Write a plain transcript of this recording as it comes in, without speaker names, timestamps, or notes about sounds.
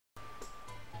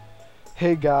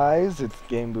Hey guys, it's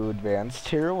Game Boo Advanced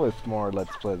here with more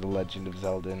Let's Play The Legend of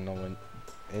Zelda in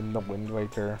the Wind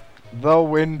Waker. The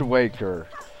Wind Waker.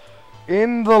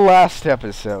 In the last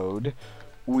episode,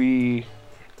 we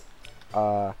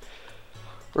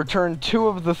returned 2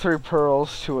 of the 3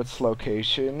 pearls to its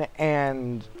location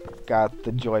and got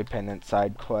the Joy Pendant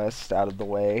side quest out of the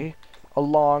way,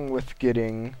 along with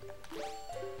getting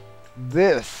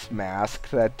this mask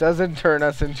that doesn't turn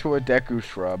us into a Deku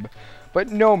Shrub. But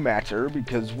no matter,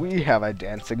 because we have a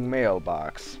dancing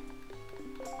mailbox.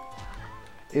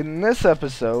 In this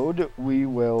episode, we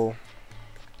will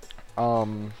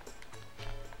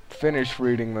finish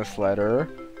reading this letter,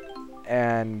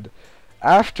 and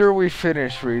after we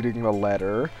finish reading the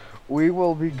letter, we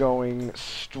will be going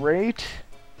straight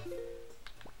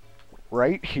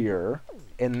right here,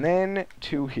 and then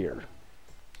to here.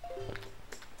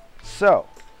 So,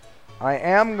 I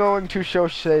am going to show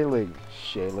sailing,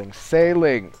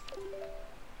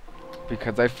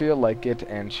 because I feel like it,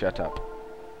 and shut up.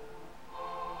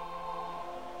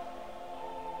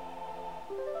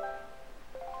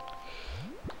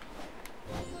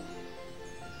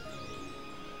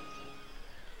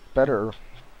 Better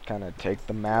kind of take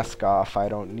the mask off, I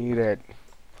don't need it.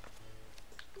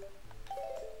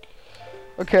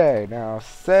 Okay, now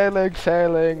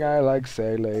sailing, I like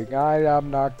sailing. I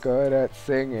am not good at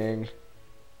singing.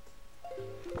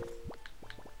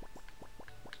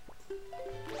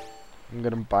 I'm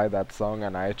gonna buy that song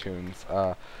on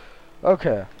iTunes.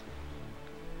 Okay.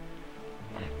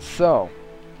 So,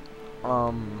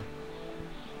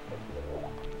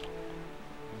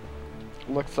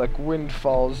 looks like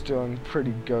Windfall's doing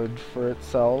pretty good for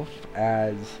itself,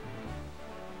 as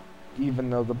even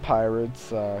though the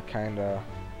pirates kinda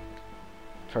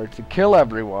tried to kill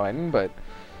everyone, but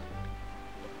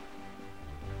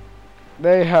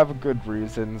they have good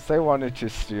reasons. They wanted to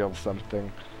steal something.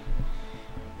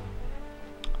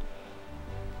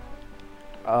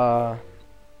 I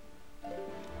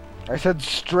said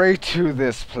straight to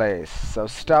this place, so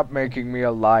stop making me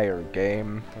a liar,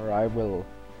 game, or I will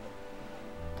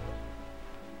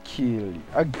kill you.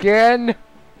 Again?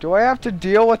 Do I have to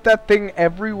deal with that thing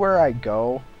everywhere I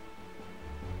go?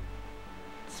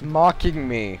 It's mocking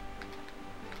me.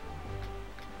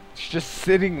 It's just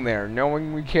sitting there,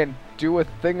 knowing we can't do a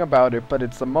thing about it, but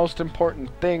it's the most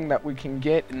important thing that we can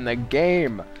get in the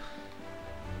game.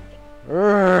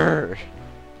 Urgh.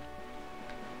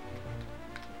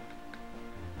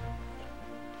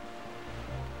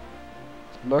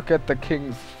 Look at the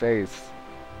king's face.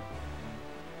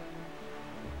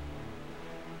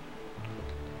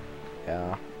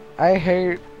 Yeah. I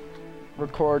hate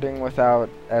recording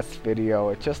without S-video.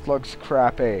 It just looks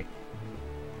crappy.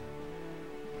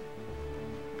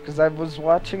 Because I was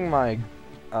watching my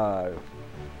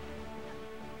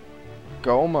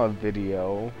Goma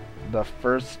video, the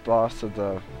first boss of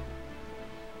the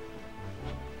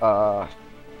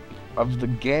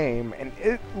game, and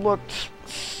it looked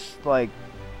like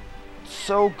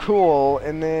so cool,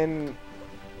 and then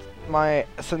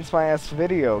since my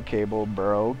S-video cable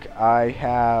broke, I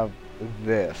have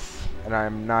this, and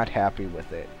I'm not happy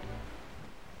with it.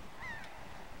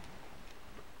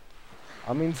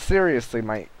 I mean, seriously,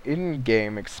 my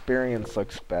in-game experience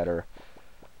looks better.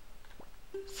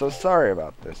 So sorry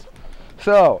about this.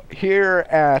 So, here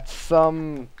at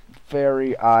some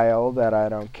fairy isle that I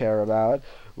don't care about,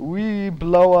 we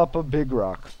blow up a big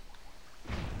rock.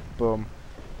 Boom.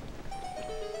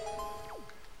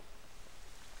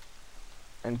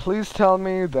 And please tell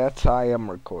me that I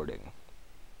am recording.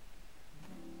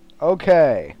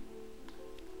 Okay.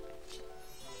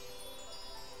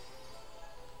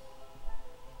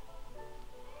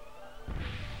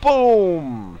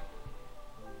 Boom!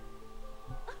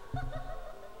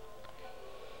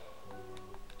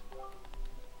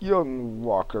 Young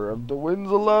Walker of the Winds,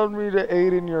 allow me to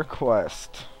aid in your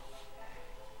quest.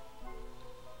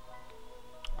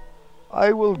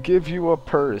 I will give you a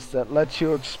purse that lets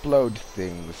you explode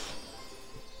things.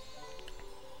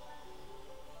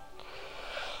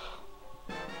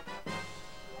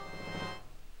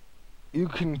 You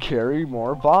can carry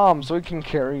more bombs. We can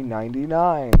carry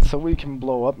 99, so we can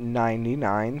blow up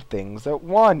 99 things at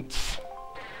once.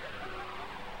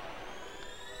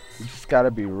 You just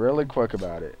gotta be really quick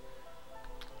about it.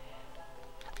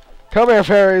 Come here,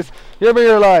 fairies! Give me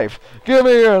your life! Give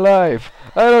me your life!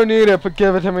 I don't need it, but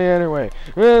give it to me anyway.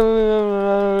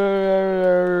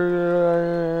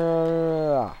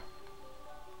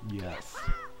 Yes.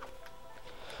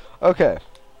 Okay.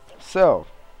 So,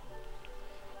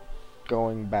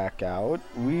 going back out,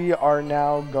 we are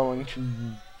now going to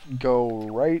go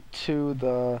right to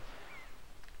the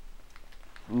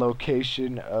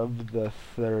location of the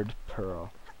third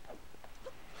pearl.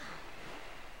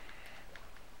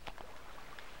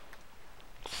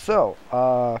 So,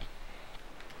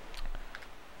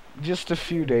 just a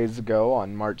few days ago,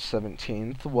 on March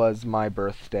 17th, was my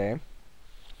birthday.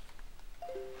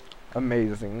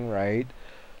 Amazing, right?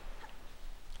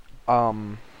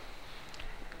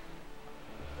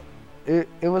 It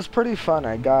was pretty fun.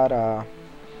 I got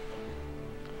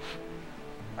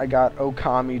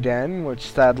Okami Den,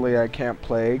 which sadly I can't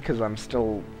play because I'm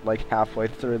still like halfway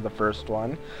through the first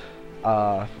one.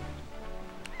 I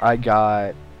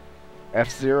got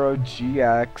F-Zero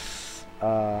GX,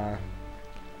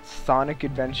 Sonic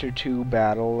Adventure 2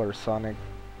 Battle, or Sonic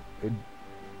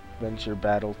Adventure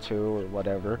Battle 2, or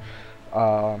whatever.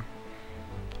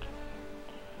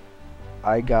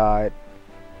 I got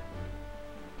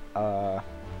The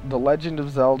Legend of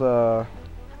Zelda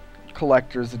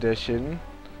Collector's Edition,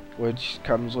 which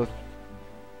comes with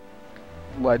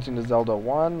Legend of Zelda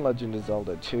 1, Legend of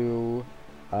Zelda 2,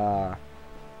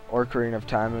 Ocarina of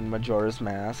Time, and Majora's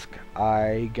Mask.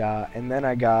 And then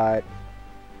I got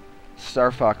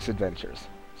Star Fox Adventures.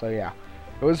 So yeah,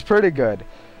 it was pretty good.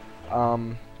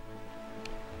 And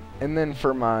then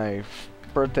for my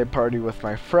birthday party with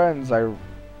my friends, I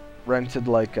rented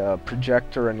like a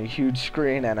projector and a huge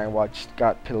screen, and I watched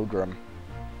Scott Pilgrim.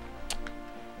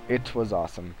 It was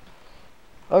awesome.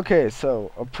 Okay,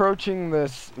 so approaching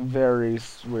this very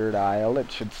weird isle,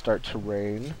 it should start to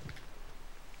rain.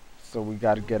 So we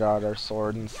gotta get out our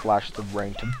sword and slash the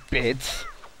rain to bits.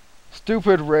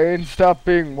 Stupid rain, stop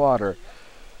being water.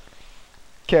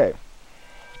 Okay.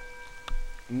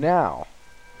 Now.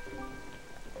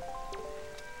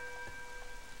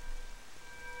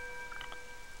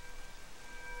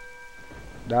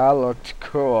 That looked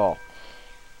cool.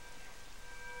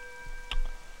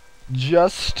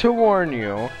 Just to warn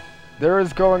you, there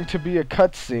is going to be a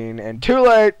cutscene, and too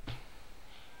late!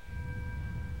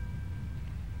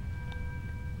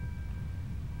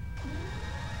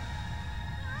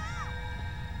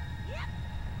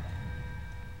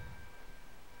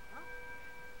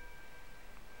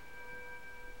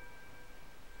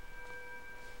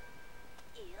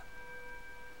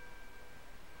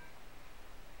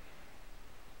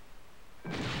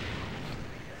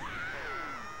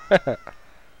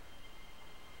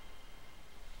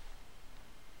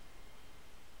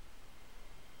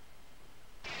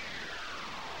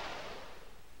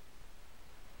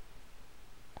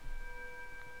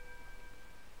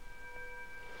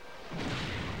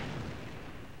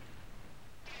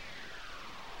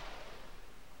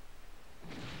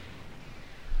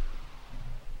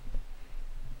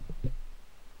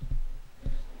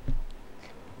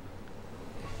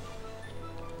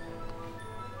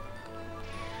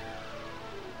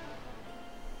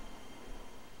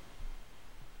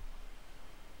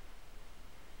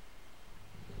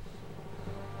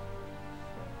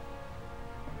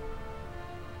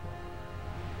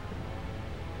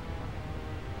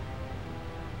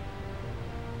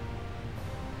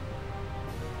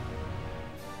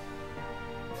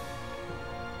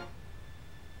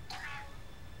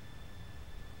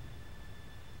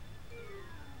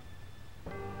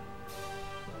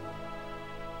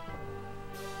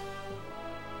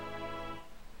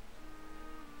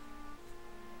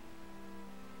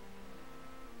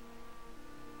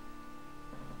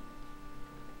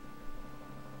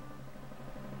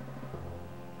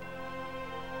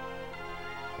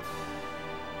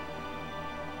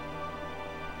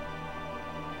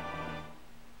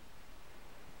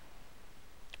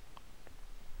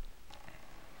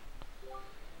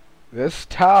 This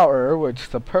tower, which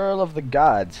the Pearl of the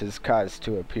Gods has caused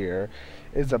to appear,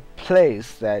 is a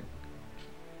place that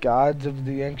gods of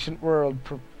the ancient world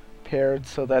prepared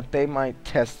so that they might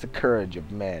test the courage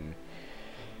of men.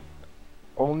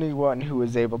 Only one who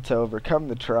is able to overcome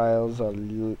the trials of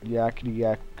Yakety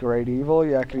Yak Great Evil,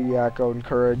 Yakety Yak Own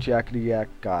Courage, Yakety Yak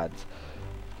Gods.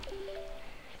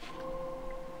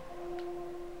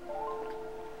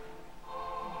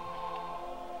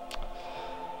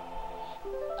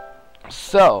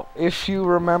 So, if you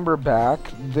remember back,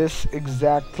 this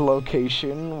exact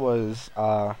location was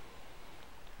on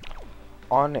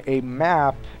a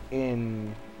map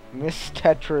in Miss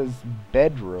Tetra's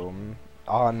bedroom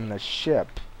on the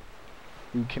ship.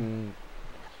 You can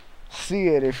see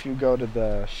it if you go to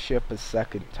the ship a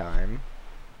second time.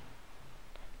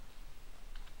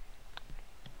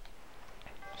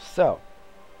 So,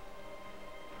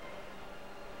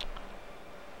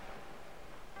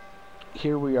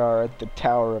 here we are at the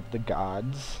Tower of the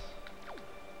Gods,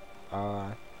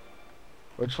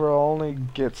 which we'll only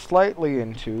get slightly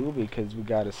into because we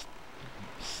gotta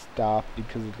stop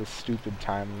because of the stupid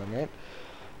time limit.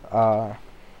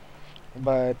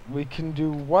 But we can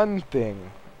do one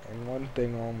thing, and one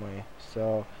thing only.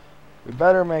 So, we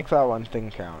better make that one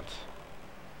thing count.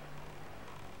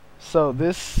 So,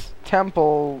 this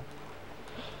temple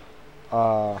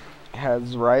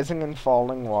has rising and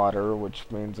falling water, which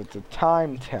means it's a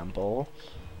time temple.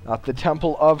 Not the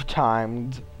temple of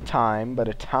time, but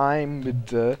a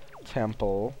timed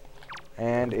temple.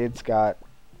 And it's got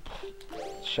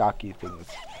shocky things.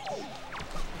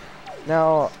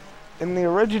 Now, in the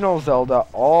original Zelda,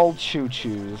 all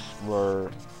choo-choos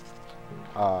were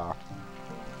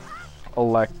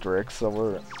electric,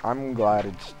 so I'm glad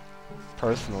it's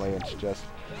just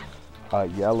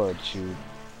yellow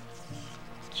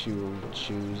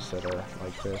choos that are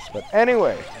like this. But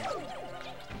anyway,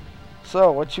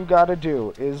 so what you gotta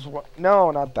do is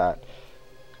no, not that.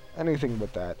 Anything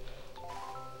but that.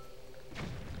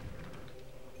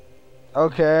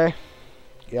 Okay.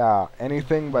 Yeah,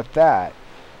 anything but that.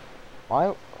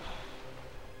 Why?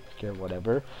 Okay,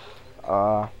 whatever.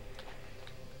 I'm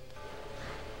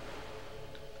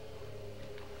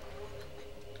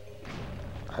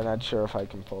not sure if I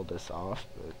can pull this off,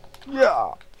 but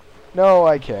yeah. No,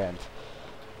 I can't.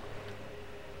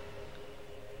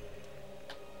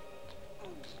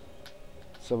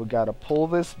 So we gotta pull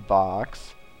this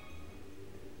box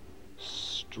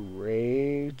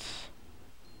straight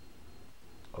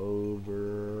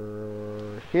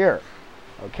over here.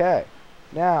 Okay.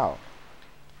 Now,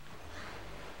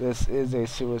 this is a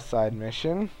suicide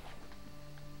mission.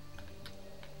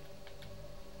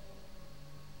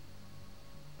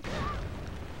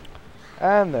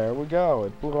 And there we go.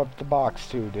 It blew up the box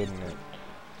too, didn't it?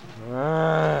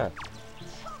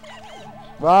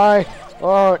 Why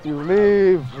won't you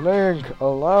leave Link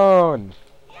alone?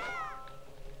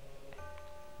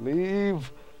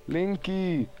 Leave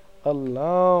Linky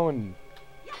alone.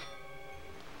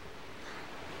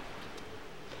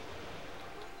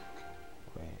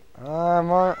 Wait,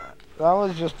 that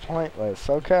was just pointless.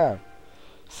 Okay.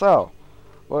 So,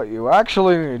 what you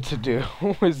actually need to do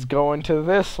is go into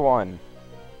this one.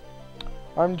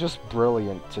 I'm just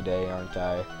brilliant today, aren't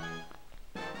I?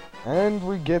 And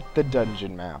we get the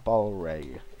dungeon map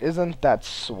already. Isn't that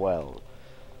swell?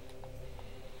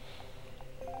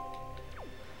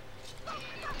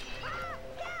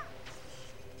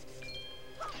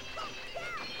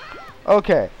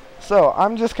 Okay, so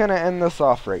I'm just gonna end this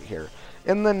off right here.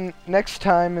 In the next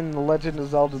time in The Legend of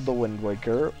Zelda The Wind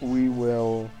Waker, we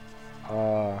will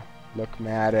look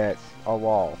mad at a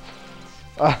wall.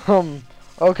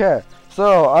 Okay,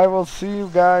 so I will see you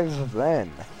guys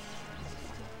then.